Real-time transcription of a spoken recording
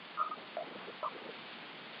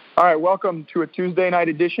All right, welcome to a Tuesday night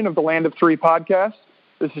edition of the Land of Three podcast.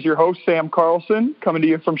 This is your host, Sam Carlson, coming to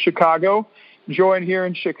you from Chicago. Joined here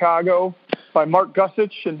in Chicago by Mark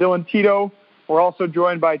Gusich and Dylan Tito. We're also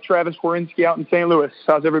joined by Travis Warinsky out in St. Louis.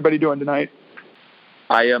 How's everybody doing tonight?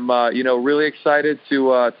 I am, really excited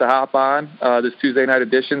to hop on this Tuesday night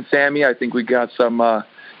edition, Sammy. I think we got some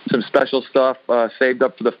special stuff saved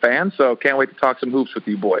up for the fans, so can't wait to talk some hoops with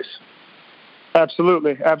you boys.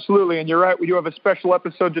 Absolutely. And you're right, we do have a special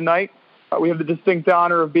episode tonight. We have the distinct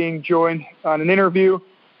honor of being joined on an interview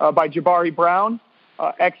by Jabari Brown,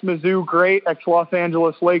 ex-Mizzou great, ex-Los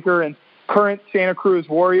Angeles Laker, and current Santa Cruz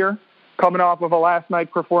Warrior, coming off of a last night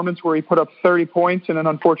performance where he put up 30 points in an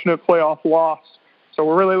unfortunate playoff loss. So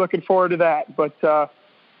we're really looking forward to that. But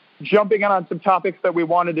jumping in on some topics that we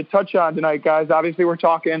wanted to touch on tonight, guys. Obviously, we're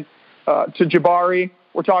talking to Jabari.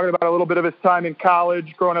 We're talking about a little bit of his time in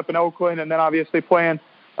college, growing up in Oakland, and then obviously playing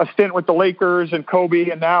a stint with the Lakers and Kobe,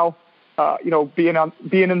 and now being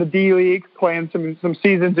in the D League, playing some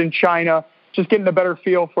seasons in China, just getting a better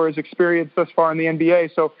feel for his experience thus far in the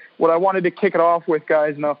NBA. So what I wanted to kick it off with,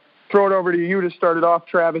 guys, and I'll throw it over to you to start it off,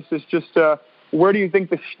 Travis, is just where do you think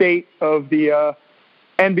the state of the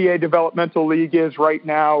NBA Developmental League is right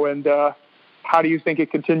now, and how do you think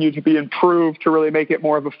it continues to be improved to really make it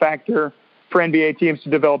more of a factor for NBA teams to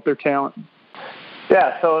develop their talent?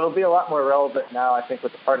 Yeah, so it'll be a lot more relevant now, I think,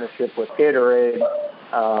 with the partnership with Gatorade.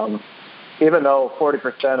 Even though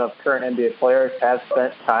 40% of current NBA players have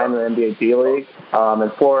spent time in the NBA D League,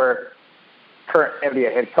 and 4 current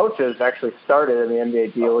NBA head coaches actually started in the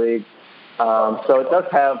NBA D League. So it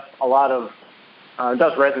does have a lot of, it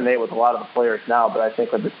does resonate with a lot of the players now, but I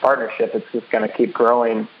think with this partnership, it's just going to keep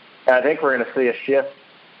growing. And I think we're going to see a shift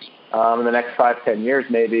in the next 5-10 years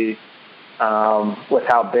maybe with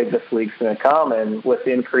how big this league's going to come and with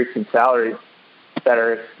the increase in salaries that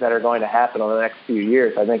are going to happen over the next few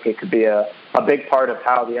years. I think it could be a big part of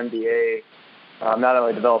how the NBA not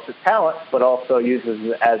only develops its talent, but also uses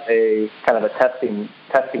it as a kind of a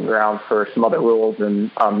testing ground for some other rules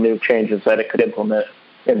and new changes that it could implement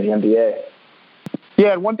in the NBA.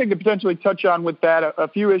 Yeah, and one thing to potentially touch on with that, a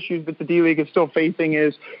few issues that the D League is still facing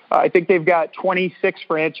is I think they've got 26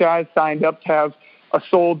 franchises signed up to have a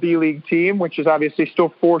sole D League team, which is obviously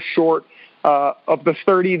still 4 short of the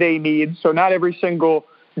 30 they need. So not every single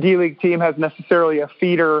D League team has necessarily a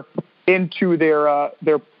feeder into their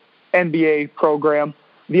NBA program.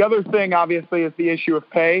 The other thing, obviously, is the issue of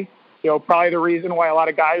pay. Probably the reason why a lot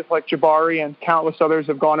of guys like Jabari and countless others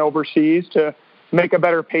have gone overseas to make a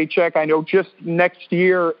better paycheck. I know just next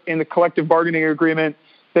year in the collective bargaining agreement,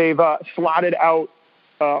 they've slotted out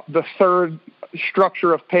the third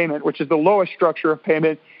structure of payment, which is the lowest structure of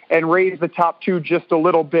payment, and raised the top 2 just a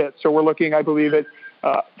little bit. So we're looking, I believe, at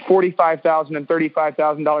 $45,000 and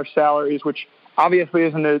 $35,000 salaries, which obviously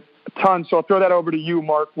isn't a ton. So I'll throw that over to you,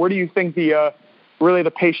 Mark. Where do you think the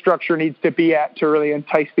pay structure needs to be at to really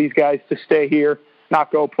entice these guys to stay here,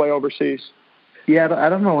 not go play overseas? Yeah, I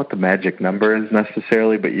don't know what the magic number is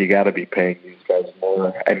necessarily, but you got to be paying these guys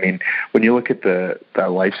more. I mean, when you look at the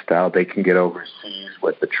lifestyle they can get overseas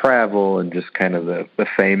with the travel and just kind of the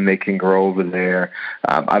fame they can grow over there,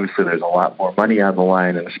 obviously there's a lot more money on the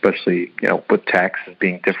line, and especially with taxes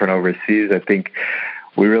being different overseas, I think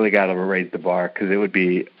we really got to raise the bar, because it would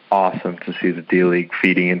be awesome to see the D League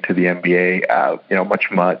feeding into the NBA.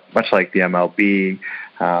 Much like the MLB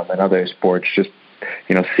and other sports, just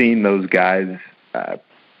seeing those guys,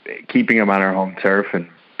 keeping them on our home turf and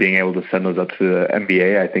being able to send those up to the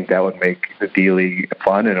NBA, I think that would make the D League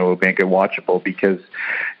fun, and it would make it watchable, because,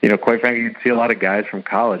 quite frankly, you can see a lot of guys from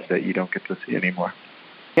college that you don't get to see anymore.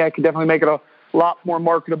 Yeah, it could definitely make it a lot more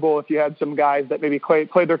marketable if you had some guys that maybe played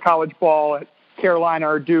their college ball at Carolina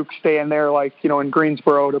or Duke staying there, in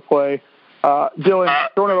Greensboro to play. Dylan,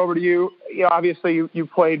 throwing it over to you. Obviously you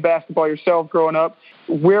played basketball yourself growing up.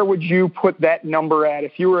 Where would you put that number at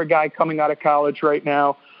if you were a guy coming out of college right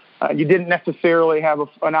now? You didn't necessarily have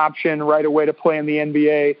an option right away to play in the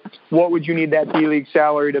NBA. What would you need that D League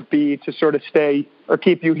salary to be to sort of stay or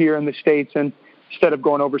keep you here in the States and instead of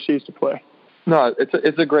going overseas to play? No,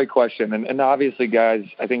 it's a great question. And obviously, guys,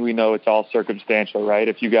 I think we know it's all circumstantial, right?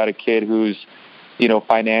 If you got a kid who's,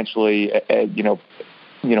 financially,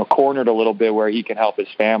 cornered a little bit where he can help his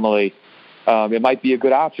family, it might be a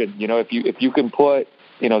good option. If you can put,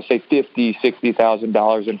 say $50,000,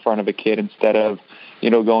 $60,000 in front of a kid instead of,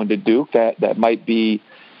 going to Duke, that might be,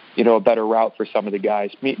 a better route for some of the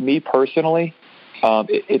guys. Me personally,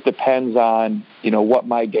 it depends on, what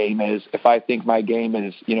my game is. If I think my game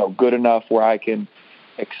is, good enough where I can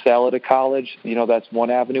excel at a college, that's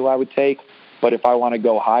one avenue I would take. But if I want to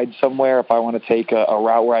go hide somewhere, if I want to take a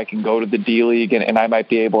route where I can go to the D-League and I might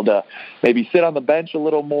be able to maybe sit on the bench a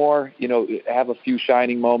little more, have a few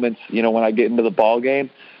shining moments, when I get into the ball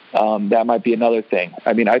game, that might be another thing.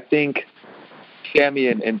 I mean, I think Sammy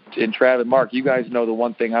and Trav and Mark, you guys know the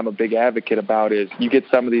one thing I'm a big advocate about is you get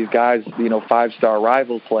some of these guys, 5-star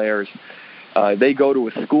rival players, they go to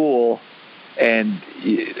a school and,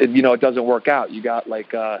 it doesn't work out. You got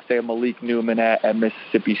say a Malik Newman at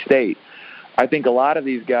Mississippi State. I think a lot of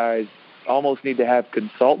these guys almost need to have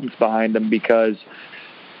consultants behind them because,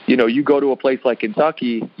 you go to a place like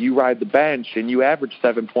Kentucky, you ride the bench and you average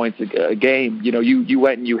 7 points a game. You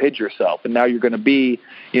went and you hid yourself, and now you're going to be,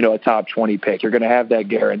 a top 20 pick. You're going to have that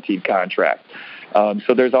guaranteed contract.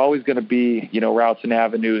 So there's always going to be, routes and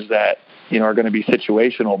avenues that, are going to be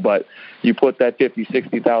situational, but you put that $50,000,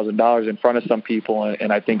 $60,000 in front of some people,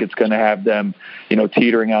 and I think it's going to have them,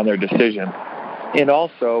 teetering on their decision. And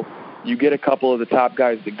also, you get a couple of the top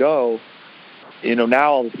guys to go,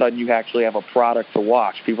 now all of a sudden you actually have a product to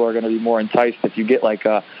watch. People are going to be more enticed if you get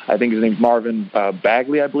I think his name's Marvin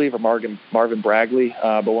Bagley, I believe, or Marvin Bragley,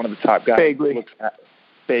 but one of the top guys.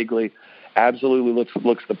 Bagley absolutely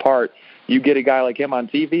looks the part. You get a guy like him on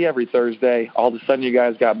TV every Thursday, all of a sudden you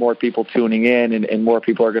guys got more people tuning in, and more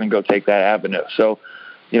people are going to go take that avenue. So,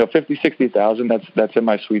 50,000, 60,000, that's in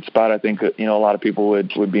my sweet spot. I think, a lot of people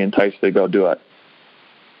would be enticed to go do it.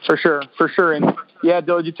 For sure. And yeah,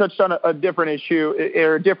 Dylan, you touched on a different issue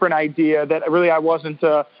or a different idea that really I wasn't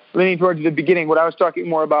leaning towards at the beginning. What I was talking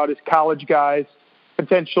more about is college guys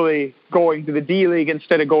potentially going to the D-League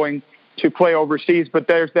instead of going to play overseas. But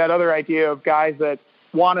there's that other idea of guys that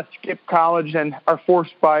want to skip college and are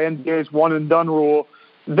forced by NBA's one and done rule.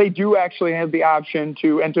 They do actually have the option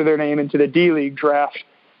to enter their name into the D-League draft.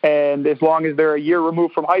 And as long as they're a year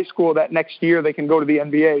removed from high school, that next year they can go to the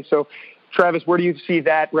NBA. So, Travis, where do you see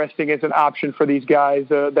that resting as an option for these guys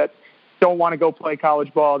that don't want to go play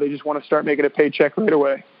college ball? They just want to start making a paycheck right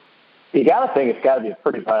away. You got to think it's got to be a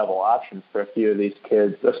pretty viable option for a few of these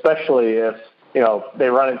kids, especially if, they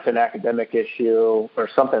run into an academic issue or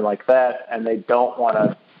something like that, and they don't want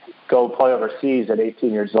to go play overseas at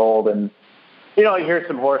 18 years old. And, you hear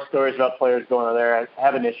some horror stories about players going over there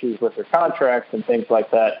having issues with their contracts and things like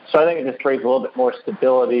that. So I think it just brings a little bit more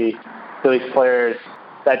stability to these players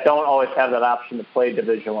that don't always have that option to play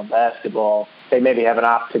Division I basketball. They maybe have an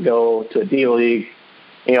opt to go to a D-League,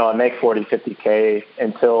 and make 40, 50K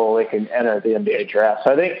until they can enter the NBA draft.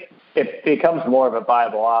 So I think it becomes more of a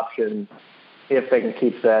viable option if they can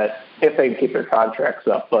keep their contracts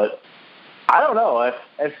up. But I don't know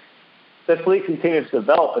if this league continues to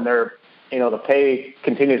develop and the pay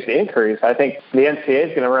continues to increase. I think the NCAA is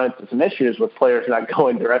going to run into some issues with players not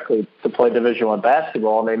going directly to play Division I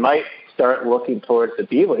basketball, and they might start looking towards the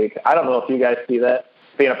D-League. I don't know if you guys see that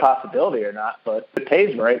being a possibility or not, but if it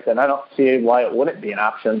pays right, then I don't see why it wouldn't be an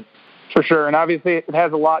option. For sure, and obviously it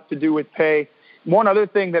has a lot to do with pay. One other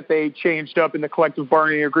thing that they changed up in the collective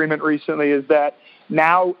bargaining agreement recently is that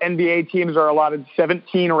now NBA teams are allotted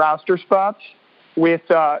 17 roster spots, with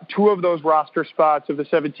 2 of those roster spots of the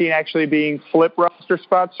 17 actually being flip roster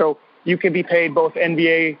spots. So you can be paid both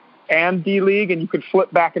NBA and D-League, and you could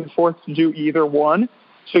flip back and forth to do either one.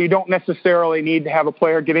 So you don't necessarily need to have a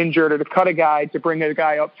player get injured or to cut a guy to bring a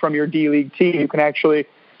guy up from your D-League team. You can actually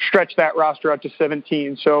stretch that roster out to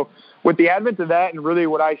 17. So with the advent of that and really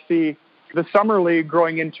what I see the Summer League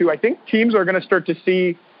growing into, I think teams are going to start to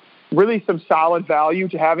see really some solid value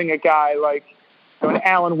to having a guy like an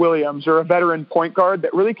Alan Williams or a veteran point guard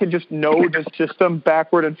that really can just know the system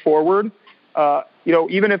backward and forward.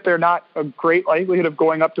 Even if they're not a great likelihood of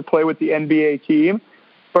going up to play with the NBA team,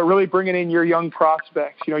 but really bringing in your young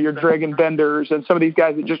prospects, your Dragan Benders and some of these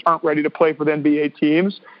guys that just aren't ready to play for the NBA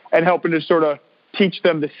teams and helping to sort of teach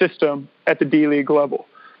them the system at the D-League level.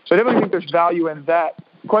 So I definitely think there's value in that.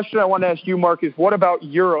 The question I want to ask you, Mark, is what about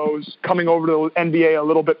Euros coming over to the NBA a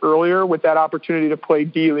little bit earlier with that opportunity to play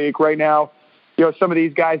D-League? Right now, some of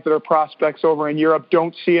these guys that are prospects over in Europe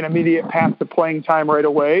don't see an immediate path to playing time right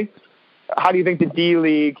away. How do you think the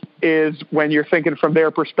D-League is when you're thinking from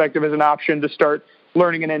their perspective as an option to start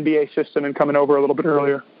learning an NBA system and coming over a little bit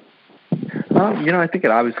earlier? I think it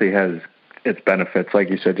obviously has its benefits, like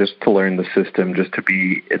you said, just to learn the system, just to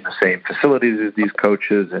be in the same facilities as these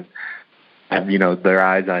coaches and their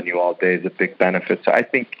eyes on you all day is a big benefit. So I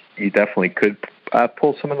think you definitely could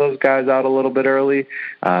pull some of those guys out a little bit early.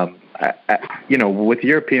 With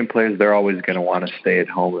European players, they're always going to want to stay at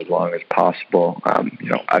home as long as possible.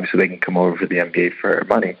 Obviously they can come over for the NBA for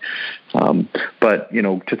money. But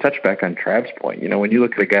to touch back on Trav's point, when you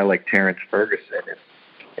look at a guy like Terrence Ferguson,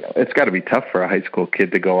 it's got to be tough for a high school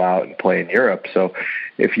kid to go out and play in Europe. So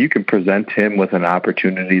if you can present him with an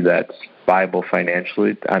opportunity that's viable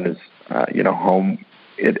financially on his, home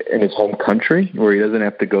in his home country, where he doesn't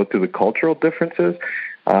have to go through the cultural differences,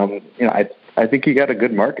 I think you got a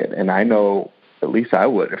good market. And I know, at least I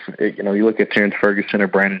would, if you look at Terrence Ferguson or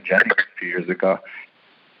Brandon Jennings a few years ago,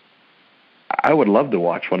 I would love to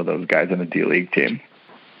watch one of those guys in a D-League team.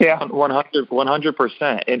 Yeah,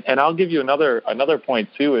 100%. And I'll give you another point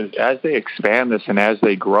too. Is as they expand this and as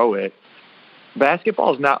they grow it,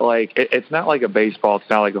 basketball is not like a baseball. It's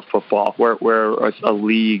not like a football where a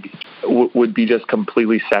league would be just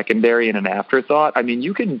completely secondary and an afterthought. I mean,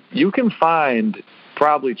 you can find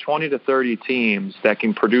probably 20 to 30 teams that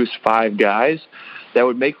can produce 5 guys that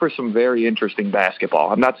would make for some very interesting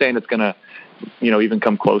basketball. I'm not saying it's going to, even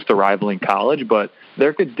come close to rivaling college, but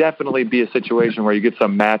there could definitely be a situation where you get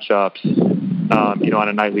some matchups, on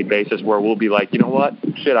a nightly basis where we'll be like, you know what,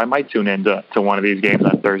 shit, I might tune in to one of these games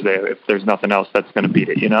on Thursday if there's nothing else that's going to beat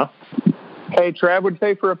it, Hey, Trav would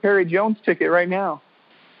pay for a Perry Jones ticket right now.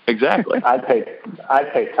 Exactly. I'd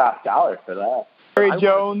pay top dollar for that. Perry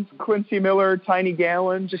Jones, Quincy Miller, Tiny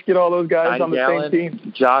Gallon, just get all those guys on the same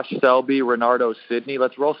team. Josh Selby, Renardo Sidney.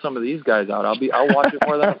 Let's roll some of these guys out. I'll watch it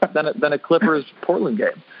more than a Clippers Portland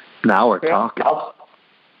game. Now we're talking.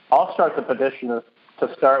 I'll start the petition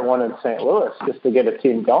to start one in St. Louis just to get a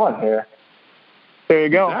team going here. There you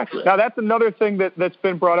go. Exactly. Now that's another thing that's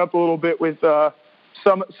been brought up a little bit with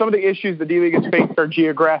some of the issues the D-League has faced are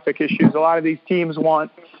geographic issues. A lot of these teams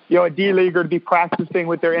want a D-Leaguer to be practicing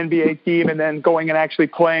with their NBA team and then going and actually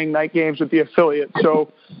playing night games with the affiliate.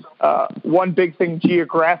 So one big thing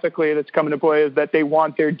geographically that's come into play is that they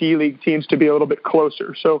want their D-League teams to be a little bit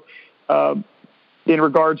closer. So in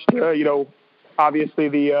regards to,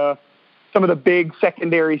 obviously some of the big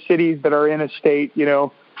secondary cities that are in a state,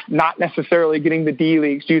 not necessarily getting the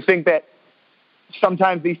D-Leagues, do you think that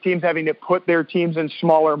sometimes these teams having to put their teams in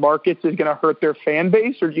smaller markets is going to hurt their fan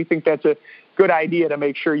base, or do you think that's a good idea to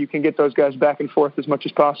make sure you can get those guys back and forth as much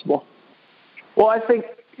as possible? Well, I think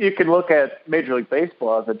you can look at Major League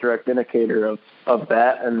Baseball as a direct indicator of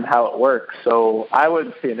that and how it works. So I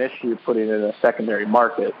wouldn't see an issue putting it in a secondary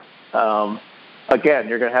market. Again,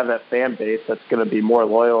 you're going to have that fan base that's going to be more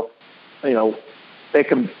loyal. They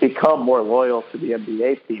can become more loyal to the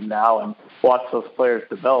NBA team now and watch those players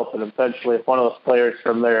develop. And eventually, if one of those players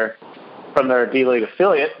from their D-League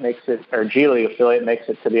affiliate or G-League affiliate makes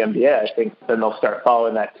it to the NBA, I think then they'll start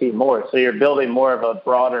following that team more. So you're building more of a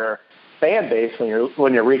broader fan base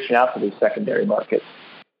when you're reaching out to these secondary markets.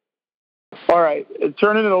 All right,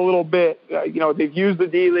 turning it a little bit, they've used the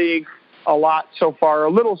D-League a lot so far,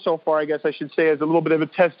 I guess I should say, as a little bit of a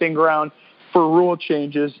testing ground for rule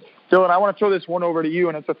changes. Dylan, I want to throw this one over to you,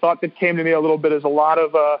 and it's a thought that came to me a little bit. Is a lot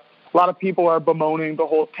of people are bemoaning the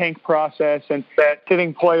whole tank process and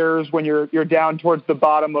sitting players when you're down towards the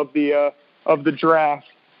bottom of the draft.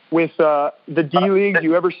 With the D-League, do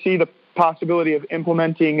you ever see the possibility of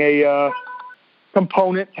implementing a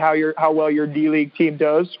component how well your D-League team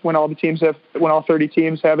does when all 30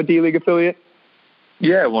 teams have a D-League affiliate?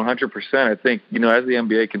 Yeah, 100%. I think, as the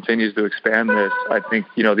NBA continues to expand this, I think,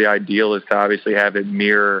 the ideal is to obviously have it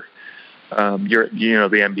mirror the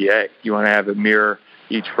NBA. You want to have it mirror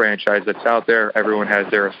each franchise that's out there. Everyone has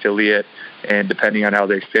their affiliate, and depending on how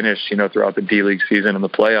they finish, throughout the D-League season and the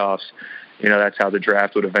playoffs, that's how the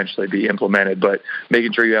draft would eventually be implemented. But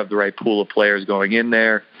making sure you have the right pool of players going in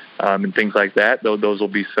there and things like that, those will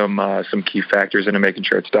be some key factors into making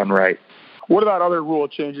sure it's done right. What about other rule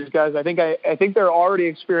changes, guys? I think they're already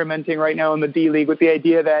experimenting right now in the D-League with the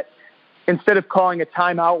idea that instead of calling a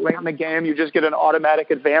timeout late in the game, you just get an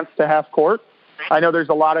automatic advance to half court. I know there's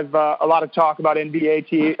a lot of talk about the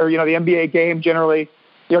NBA game generally,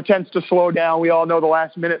 tends to slow down. We all know the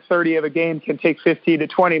last minute 30 of a game can take 15 to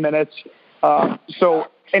 20 minutes. So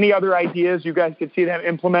any other ideas you guys could see them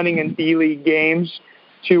implementing in D-League games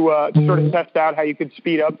to sort of test out how you could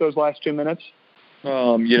speed up those last 2 minutes?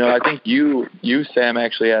 I think you, Sam,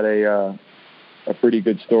 actually had a pretty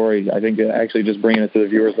good story. I think actually just bringing it to the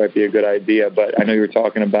viewers might be a good idea, but I know you were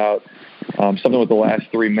talking about something with the last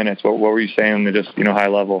 3 minutes. What were you saying, just, high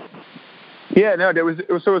level? Yeah, no, it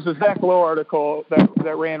was a Zach Lowe article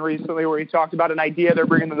that ran recently where he talked about an idea they're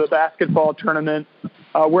bringing to the basketball tournament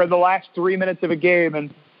where the last 3 minutes of a game,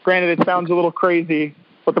 and granted it sounds a little crazy,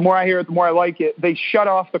 but the more I hear it, the more I like it, they shut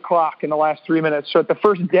off the clock in the last 3 minutes. So at the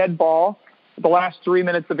first dead ball, the last 3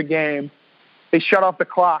 minutes of the game, they shut off the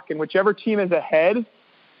clock, and whichever team is ahead,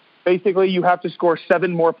 basically you have to score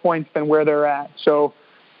 7 more points than where they're at. So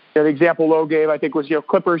the example Lowe gave, I think, was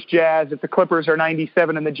Clippers Jazz. If the Clippers are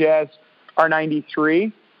 97 and the Jazz are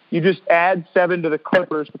 93, you just add 7 to the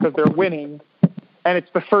Clippers because they're winning, and it's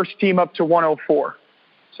the first team up to 104.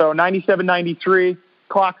 So 97-93,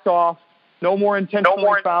 clock's off, no more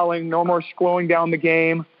intentional fouling, no more slowing down the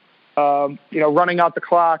game, running out the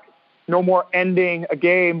clock, no more ending a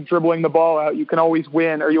game, dribbling the ball out. You can always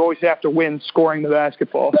win, or you always have to win scoring the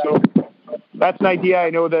basketball. So that's an idea. I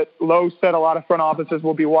know that Lowe said a lot of front offices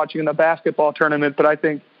will be watching in the basketball tournament, but I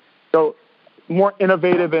think so more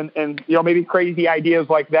innovative and maybe crazy ideas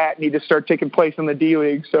like that need to start taking place in the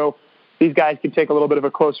D-League. So these guys can take a little bit of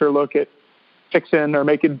a closer look at fixing or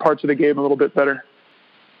making parts of the game a little bit better.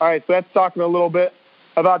 All right, so that's talking a little bit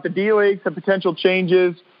about the D-League, some potential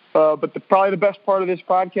changes. But probably the best part of this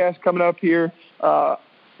podcast coming up here,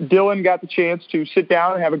 Dylan got the chance to sit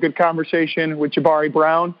down and have a good conversation with Jabari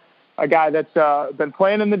Brown, a guy that's been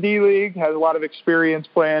playing in the D-League, has a lot of experience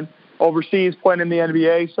playing overseas, playing in the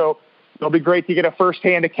NBA. So it'll be great to get a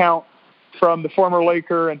first-hand account from the former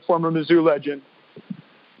Laker and former Mizzou legend.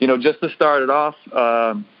 Just to start it off,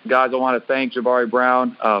 guys, I want to thank Jabari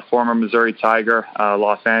Brown, former Missouri Tiger,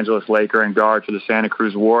 Los Angeles Laker, and guard for the Santa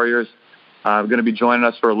Cruz Warriors. Going to be joining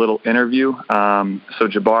us for a little interview. So,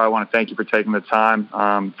 Jabari, I want to thank you for taking the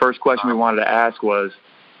time. First question we wanted to ask was,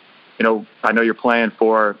 I know you're playing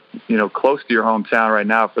for, close to your hometown right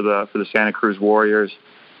now for the Santa Cruz Warriors.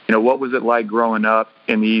 What was it like growing up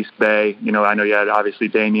in the East Bay? I know you had obviously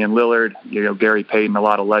Damian Lillard, Gary Payton, a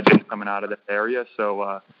lot of legends coming out of that area.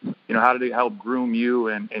 So, how did it help groom you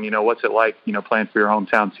and what's it like, playing for your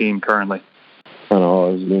hometown team currently? Kind of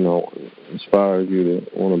always, inspires you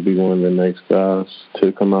to want to be one of the next guys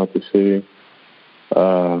to come out the city.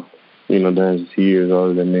 Dan's years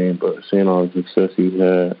older than me, but seeing all the success he's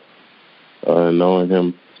had, knowing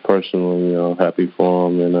him personally, happy for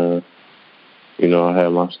him. And, I had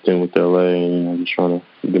my stint with LA and I'm just trying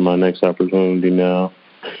to get my next opportunity now.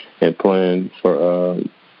 And playing for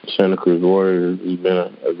Santa Cruz Warriors has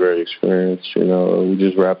been a great experience. We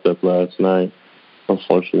just wrapped up last night.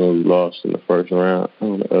 Unfortunately, we lost in the first round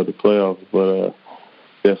of the playoffs, but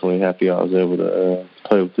definitely happy I was able to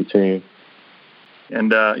play with the team. And,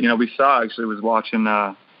 we saw, actually, was watching,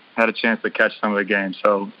 had a chance to catch some of the games,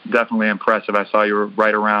 so definitely impressive. I saw you were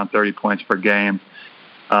right around 30 points per game,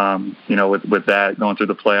 with that going through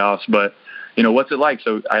the playoffs. But, what's it like?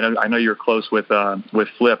 So I know you're close with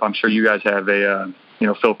Flip. I'm sure you guys have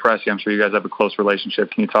Phil Pressey, I'm sure you guys have a close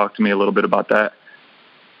relationship. Can you talk to me a little bit about that?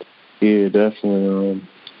 Yeah, definitely.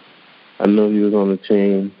 I knew he was on the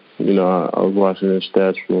team. I was watching his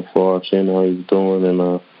stats from afar, seeing how he was doing,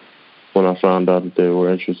 and when I found out that they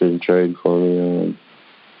were interested in trading for me,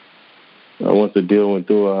 once the deal went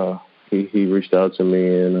through, he reached out to me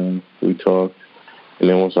and we talked. And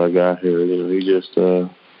then once I got here, he just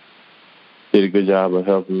did a good job of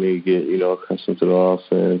helping me get accustomed to the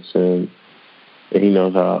offense, and he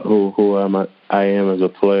knows who I am as a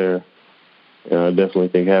player. And I definitely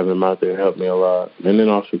think having him out there helped me a lot. And then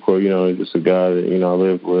off the court, he's just a guy that, I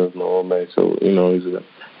live with, my roommate. So, he's a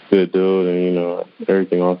good dude. And,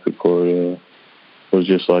 everything off the court was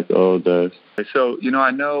just like the old days. So,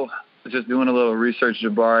 I know, just doing a little research,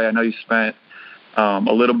 Jabari, I know you spent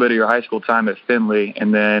a little bit of your high school time at Findlay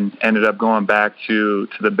and then ended up going back to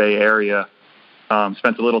the Bay Area,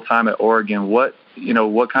 spent a little time at Oregon. What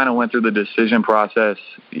kind of went through the decision process,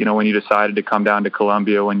 when you decided to come down to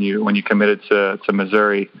Columbia, when you committed to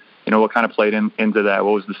Missouri? What kind of played into that?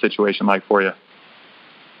 What was the situation like for you?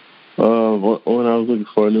 When I was looking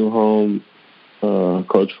for a new home,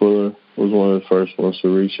 Coach Fuller was one of the first ones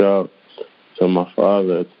to reach out to my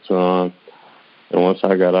father at the time. And once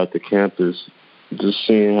I got out to campus, just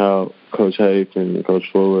seeing how Coach Haith and Coach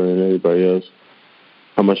Fuller and everybody else,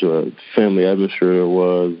 how much of a family atmosphere there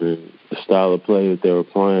was and the style of play that they were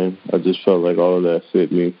playing, I just felt like all of that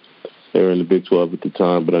fit me. They were in the Big 12 at the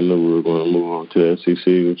time, but I knew we were going to move on to the SEC,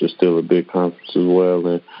 which is still a big conference as well.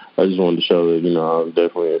 And I just wanted to show that, I was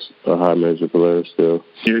definitely a high major player still.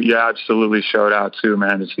 You absolutely showed out too,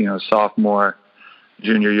 man. It's, sophomore,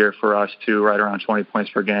 junior year for us too, right around 20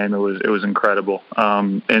 points per game. It was incredible.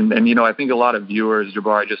 And I think a lot of viewers,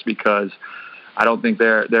 Jabari, just because I don't think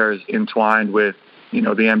they're as entwined with, the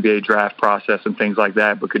NBA draft process and things like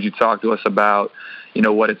that. But could you talk to us about,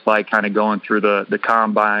 what it's like kind of going through the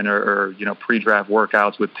combine or pre-draft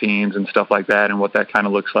workouts with teams and stuff like that, and what that kind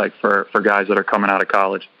of looks like for guys that are coming out of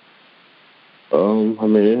college?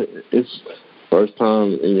 It's first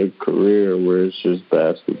time in your career where it's just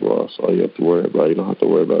basketball. So all you have to worry about, you don't have to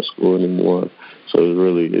worry about school anymore. So it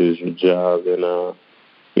really is your job. And,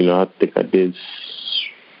 I think I did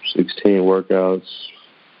 16 workouts.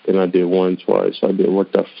 Then I did one twice. I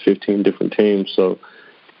worked out 15 different teams. So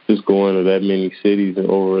just going to that many cities and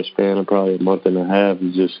over a span of probably a month and a half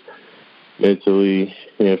is just mentally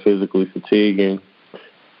and physically fatiguing.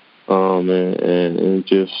 And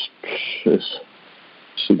just it's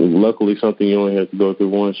luckily something you only have to go through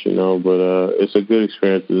once, but it's a good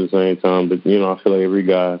experience at the same time. But, I feel like every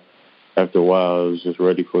guy after a while is just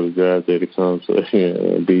ready for the draft day to come, so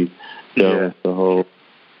be done with the whole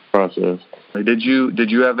process. Did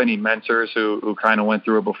you have any mentors who kind of went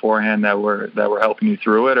through it beforehand that were helping you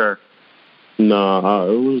through it, or? No,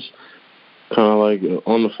 it was kind of like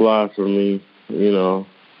on the fly for me.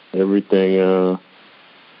 Everything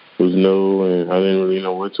was new, and I didn't really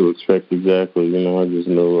know what to expect exactly. I just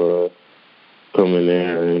knew coming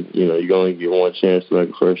there, and you only get one chance to make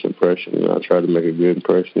a first impression, and I tried to make a good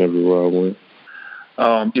impression everywhere I went.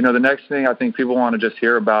 The next thing I think people want to just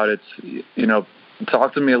hear about, it's,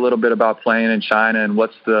 talk to me a little bit about playing in China and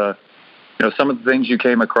what's the, some of the things you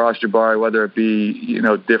came across, Jabari, whether it be,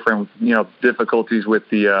 different, difficulties with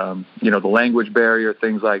the, the language barrier,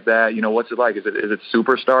 things like that. What's it like? Is it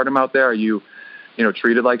superstardom out there? Are you,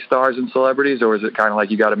 treated like stars and celebrities, or is it kind of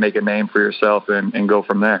like you got to make a name for yourself and go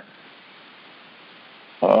from there?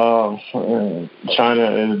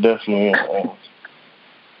 China is definitely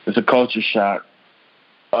it's a culture shock.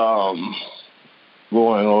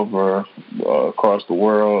 Going over across the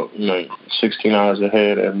world, 16 hours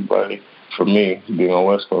ahead of everybody. For me, being on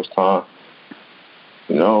West Coast time,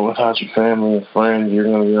 without your family and friends, you're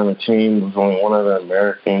going to be on a team with only one other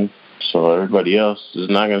American. So everybody else is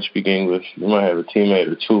not going to speak English. You might have a teammate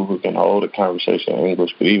or two who can hold a conversation in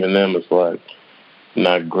English, but even them, it's like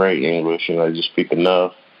not great English. They just speak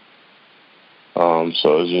enough.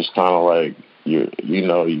 So it's just kind of like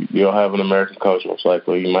you'll have an American coach most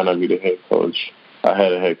likely. You might not be the head coach. I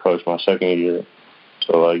had a head coach my second year.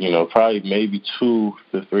 So, probably maybe 2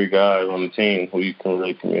 to 3 guys on the team who you can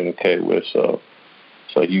really communicate with. So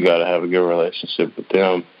you got to have a good relationship with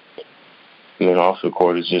them. And then off the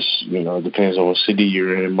court, it's just, it depends on what city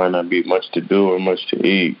you're in. It might not be much to do or much to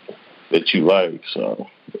eat that you like. So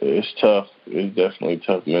it's tough. It's definitely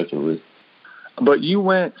tough mentally. But you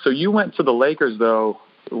went to the Lakers, though.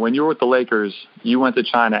 When you were with the Lakers, you went to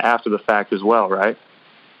China after the fact as well, right?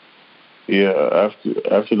 Yeah,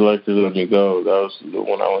 after the Lakers let me go, that was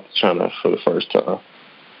when I went to China for the first time.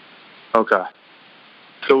 Okay.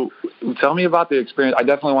 So tell me about the experience. I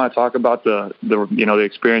definitely want to talk about the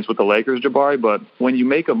experience with the Lakers, Jabari, but when you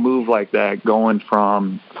make a move like that, going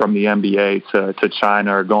from the NBA to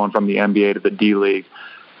China, or going from the NBA to the D-League,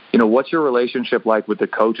 what's your relationship like with the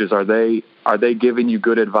coaches? Are they giving you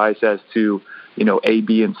good advice as to, A,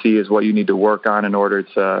 B, and C is what you need to work on in order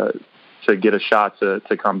to get a shot to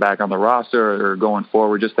come back on the roster, or going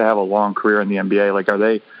forward just to have a long career in the NBA? Like,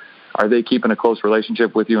 are they keeping a close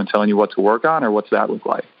relationship with you and telling you what to work on, or what's that look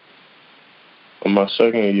like? In my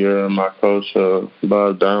second year, my coach,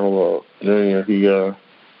 Bob Donnelly Jr.,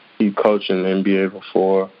 he coached in the NBA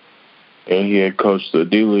before, and he had coached the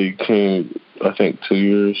D-League team, I think 2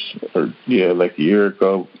 years, like a year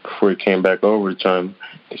ago before he came back over to China,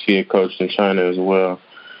 because he had coached in China as well.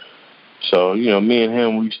 So, me and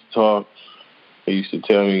him, we used to talk. He used to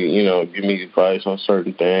tell me, give me advice on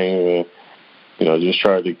certain things, and, just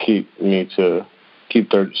try to keep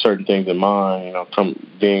certain things in mind,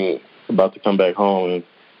 being about to come back home and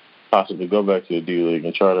possibly go back to the D-League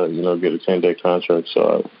and try to, get a 10-day contract.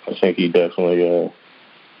 So I think he definitely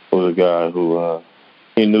was a guy who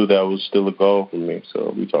he knew that was still a goal for me,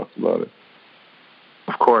 so we talked about it.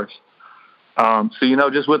 Of course. So,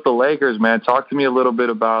 just with the Lakers, man, talk to me a little bit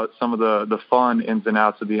about some of the fun ins and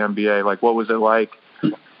outs of the NBA. Like, what was it like?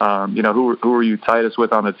 Who were you tightest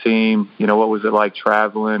with on the team? What was it like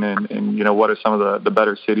traveling, and what are some of the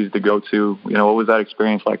better cities to go to? What was that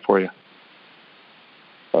experience like for you?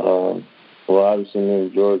 Well, obviously, me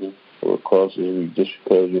and Jordan were closest just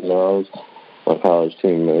because, I was my college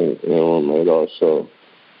teammate and roommate also.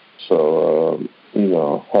 So,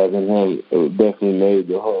 having him, it definitely made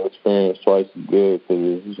the whole experience twice as good, because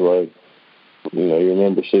it was like, you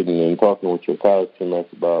remember sitting and talking with your college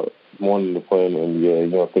teammates about wanting to play in the NBA.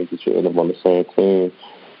 You don't think that you'll end up on the same team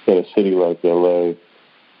in a city like LA.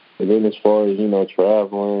 And then as far as,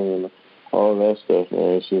 traveling and all that stuff,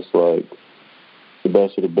 man, it's just like the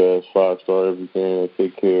best of the best, 5-star everything,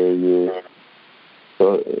 take care of you.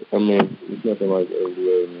 So, it's nothing like the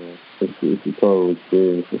NBA, man. It's a total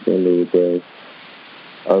experience at the end of the day.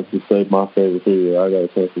 I would just say my favorite city I got a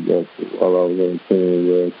chance to go to while I was on the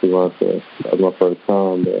team, Toronto. That was my first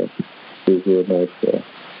time there. It was real nice there.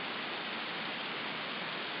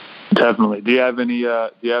 Definitely. Do you have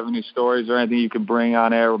any stories or anything you could bring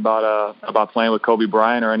on air about playing with Kobe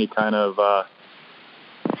Bryant, or any kind of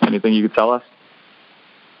anything you could tell us?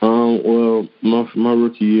 Well, my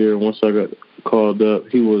rookie year, once I got called up,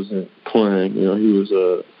 he wasn't playing. You know, he was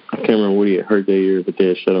I can't remember what he had hurt that year, but they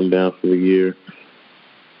had shut him down for the year.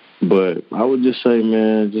 But I would just say,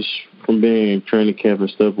 man, just from being in training camp and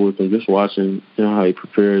stuff with him, just watching, you know, how he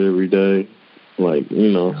prepared every day, like,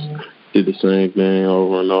 you know, did the same thing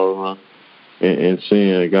over and over, and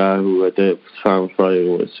seeing a guy who at that time was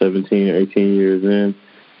probably 17 or 18 years in,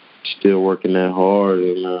 still working that hard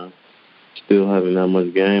and still having that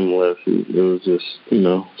much game left. It was just, you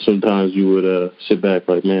know, sometimes you would sit back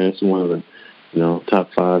like, man, it's one of the, you know, top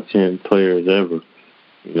 5, 10 players ever.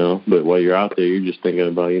 You know, but while you're out there, you're just thinking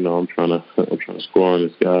about, you know, I'm trying to score on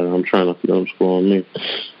this guy. I'm trying to let him score on me.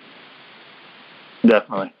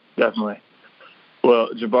 Definitely. Well,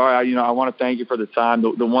 Jabari, I want to thank you for the time.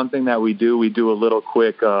 The one thing that we do a little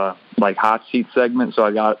quick, like hot seat segment. So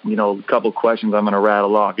I got, a couple questions I'm going to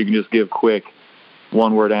rattle off. You can just give quick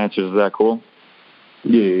one-word answers. Is that cool?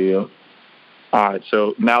 Yeah. All right.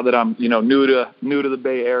 So now that I'm, new to the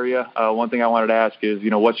Bay Area, one thing I wanted to ask is,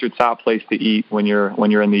 what's your top place to eat when you're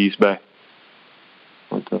in the East Bay?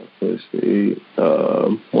 My top place to eat.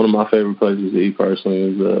 One of my favorite places to eat personally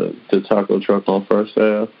is the taco truck on First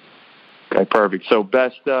Ave. Okay, perfect. So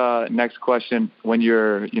best next question: when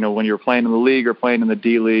you're playing in the league or playing in the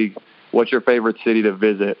D League, what's your favorite city to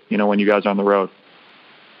visit? When you guys are on the road.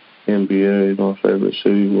 NBA. My favorite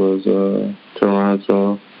city was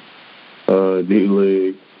Toronto. D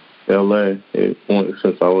League, LA.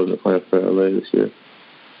 Since I wasn't playing for LA this year.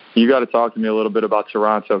 You got to talk to me a little bit about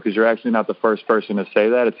Toronto because you're actually not the first person to say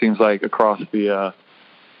that. It seems like across the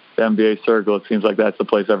NBA circle, it seems like that's the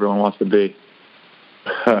place everyone wants to be.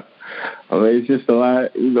 I mean, it's just a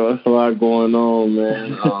lot. It's a lot going on,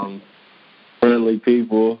 man. Friendly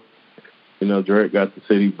people. Drake got the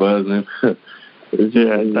city buzzing.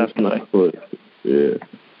 Definitely. Yeah.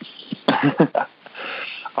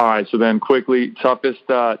 All right, so then quickly, toughest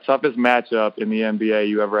matchup in the NBA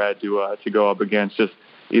you ever had to go up against, just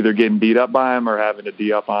either getting beat up by him or having to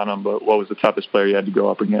D up on him, but what was the toughest player you had to go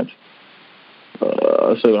up against?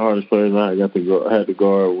 I'd say the hardest player I had to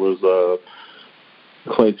guard was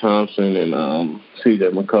Klay Thompson and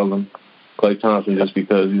C.J. McCollum. Klay Thompson just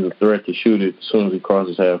because he's a threat to shoot it as soon as he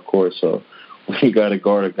crosses half court, so when you got to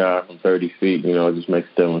guard a guy from 30 feet, it just makes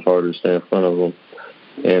it that much harder to stay in front of him.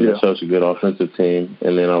 And it's such a good offensive team.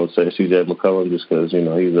 And then I would say C.J. McCollum just because, he's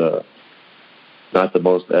not the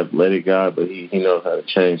most athletic guy, but he knows how to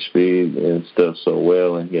change speed and stuff so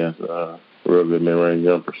well, and he has a real good mid-range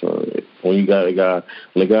jumper. So when you got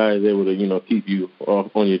when the guy is able to, keep you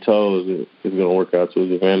on your toes, it's going to work out to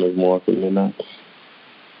his advantage more often than not.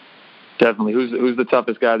 Definitely. Who's the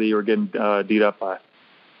toughest guy that you were getting beat up by?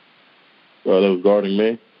 That was guarding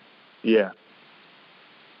me? Yeah.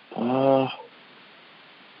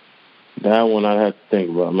 That one I'd have to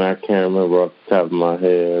think about. Man, I can't remember off the top of my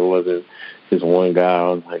head. It wasn't just one guy.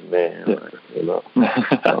 I was like, man,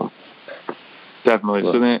 Definitely.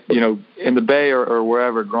 So then, in the Bay or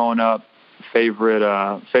wherever, growing up, favorite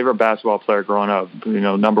basketball player growing up,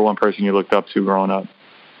 number one person you looked up to growing up?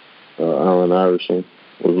 Allen Iverson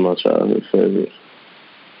was my childhood favorite.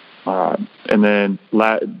 All right. And then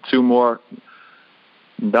two more.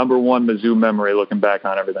 Number one Mizzou memory looking back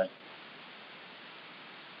on everything.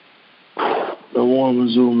 The one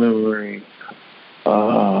Mizzou memory.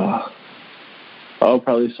 I'll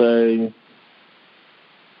probably say,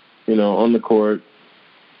 on the court,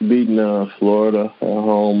 beating Florida at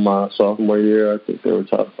home my sophomore year. I think they were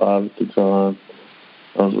top 5 at the time.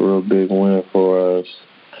 That was a real big win for us.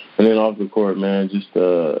 And then off the court, man, just,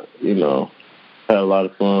 had a lot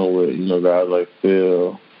of fun with, guys like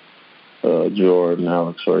Phil, Jordan,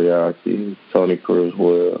 Alex Oriaki, Tony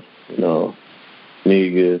Criswell,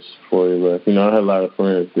 Negus before he left. I had a lot of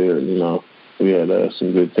friends there. We had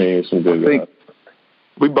some good teams, some good guys.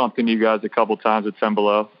 We bumped into you guys a couple times at 10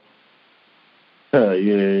 Below. Yeah,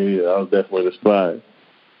 I was definitely the spot.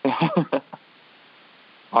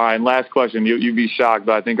 All right, and last question. You'd be shocked,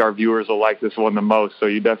 but I think our viewers will like this one the most. So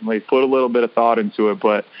you definitely put a little bit of thought into it.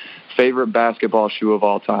 But favorite basketball shoe of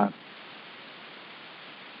all time?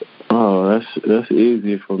 Oh, that's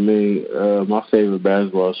easy for me. My favorite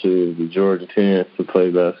basketball shoe is the Jordan 10 to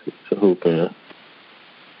play basketball, to hoop in.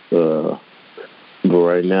 But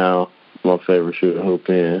right now, my favorite shoe to hoop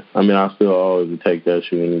in. I mean, I still always take that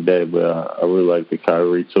shoe any day, but I really like the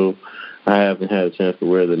Kyrie 2. I haven't had a chance to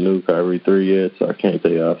wear the new Kyrie 3 yet, so I can't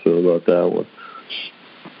tell you how I feel about that one.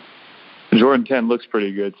 Jordan 10 looks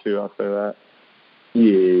pretty good, too. I'll say that.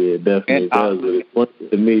 Yeah, definitely does. It's funny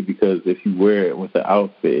to me because if you wear it with the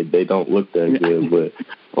outfit, they don't look that good, but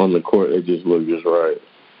on the court, they just look just right.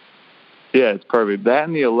 Yeah, it's perfect. That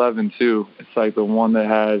and the 11 too. It's like the one that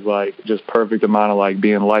has like just perfect amount of like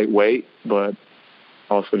being lightweight, but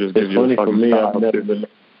also just gives you a fucking style too.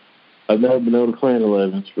 I've never been able to play in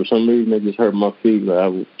 11s. For some reason, they just hurt my feet. Like, I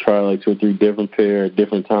would try like 2 or 3 different pair at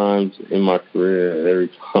different times in my career. And every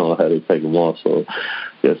time I had to take them off, so I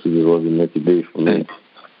guess it just wasn't meant to be for me.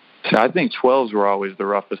 See, I think 12s were always the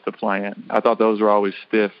roughest to play in. I thought those were always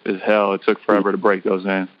stiff as hell. It took forever to break those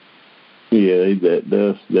in. Yeah,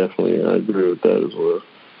 that's definitely. I agree with that as well.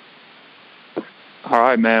 All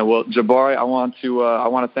right, man. Well, Jabari, I want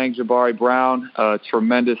to thank Jabari Brown.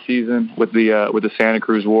 Tremendous season with the Santa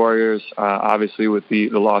Cruz Warriors. Obviously with the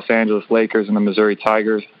Los Angeles Lakers and the Missouri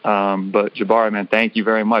Tigers. But Jabari, man, thank you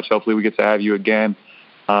very much. Hopefully we get to have you again.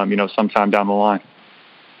 Sometime down the line.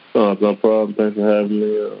 Oh, no problem. Thanks for having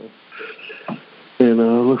me. And I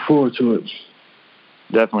look forward to it.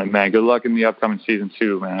 Definitely, man. Good luck in the upcoming season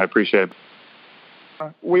too, man. I appreciate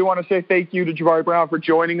it. We want to say thank you to Jabari Brown for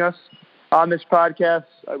joining us on this podcast.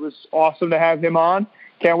 It was awesome to have him on.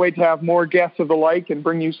 Can't wait to have more guests of the like and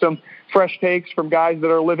bring you some fresh takes from guys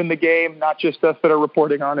that are living the game, not just us that are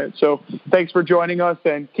reporting on it. So thanks for joining us,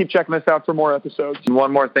 and keep checking us out for more episodes.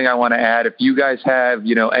 One more thing I want to add. If you guys have,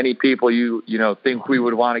 any people you think we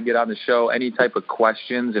would want to get on the show, any type of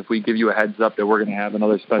questions, if we give you a heads up that we're going to have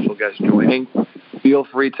another special guest joining, feel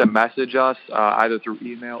free to message us either through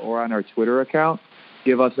email or on our Twitter account.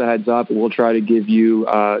 Give us a heads up. We'll try to give you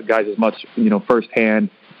guys as much,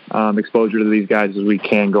 firsthand exposure to these guys as we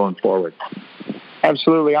can going forward.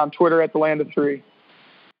 Absolutely. On Twitter at The Land of Three.